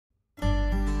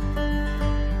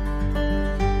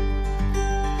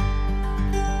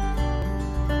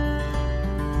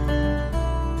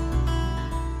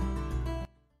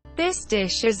This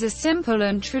dish is a simple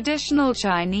and traditional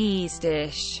Chinese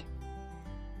dish.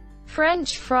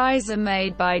 French fries are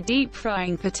made by deep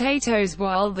frying potatoes,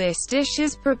 while this dish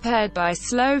is prepared by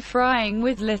slow frying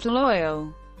with little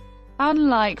oil.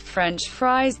 Unlike French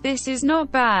fries, this is not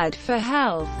bad for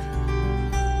health.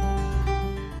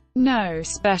 No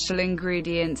special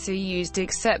ingredients are used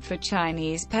except for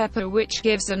Chinese pepper, which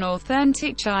gives an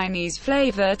authentic Chinese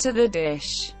flavor to the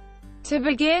dish. To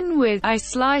begin with, I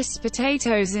slice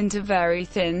potatoes into very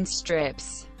thin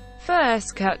strips.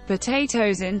 First, cut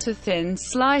potatoes into thin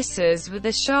slices with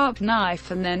a sharp knife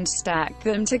and then stack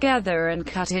them together and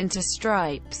cut into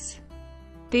stripes.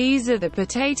 These are the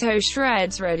potato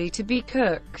shreds ready to be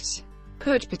cooked.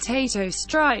 Put potato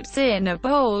stripes in a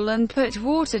bowl and put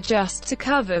water just to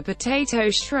cover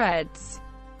potato shreds.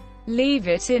 Leave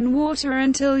it in water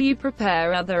until you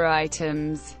prepare other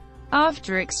items.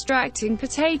 After extracting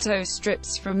potato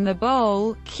strips from the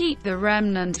bowl, keep the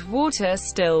remnant water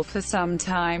still for some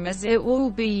time, as it will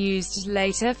be used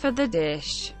later for the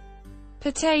dish.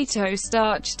 Potato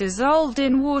starch dissolved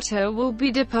in water will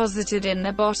be deposited in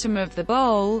the bottom of the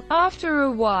bowl, after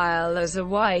a while as a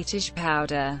whitish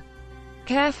powder.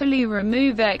 Carefully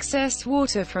remove excess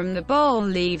water from the bowl,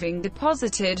 leaving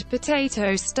deposited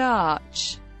potato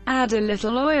starch. Add a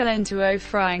little oil into a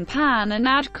frying pan and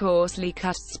add coarsely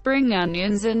cut spring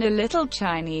onions and a little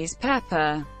Chinese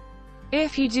pepper.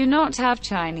 If you do not have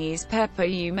Chinese pepper,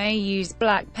 you may use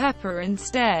black pepper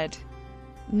instead.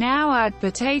 Now add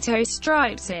potato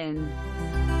stripes in.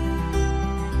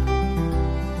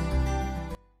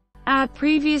 Add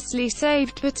previously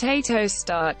saved potato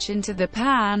starch into the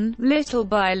pan, little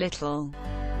by little.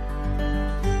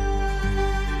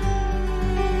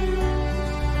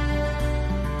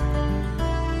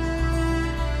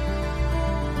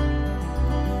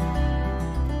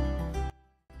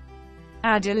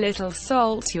 Add a little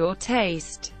salt to your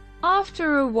taste.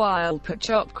 After a while, put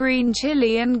chopped green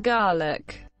chili and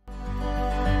garlic.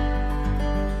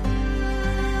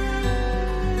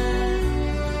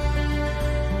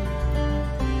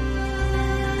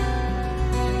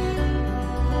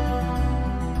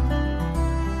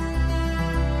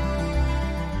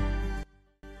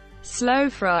 Slow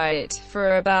fry it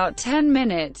for about 10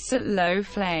 minutes at low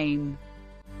flame.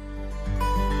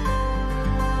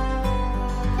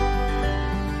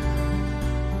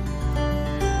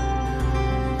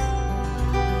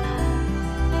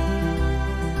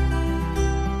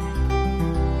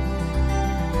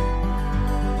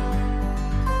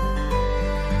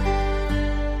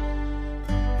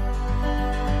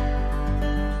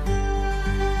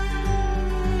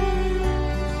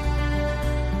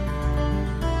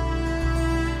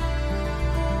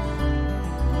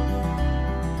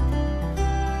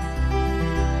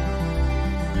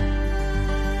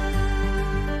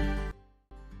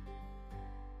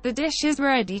 The dish is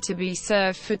ready to be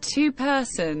served for 2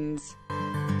 persons.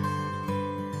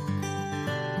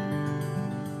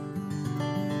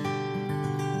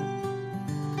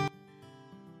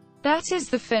 That is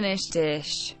the finished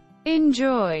dish.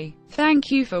 Enjoy. Thank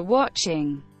you for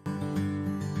watching.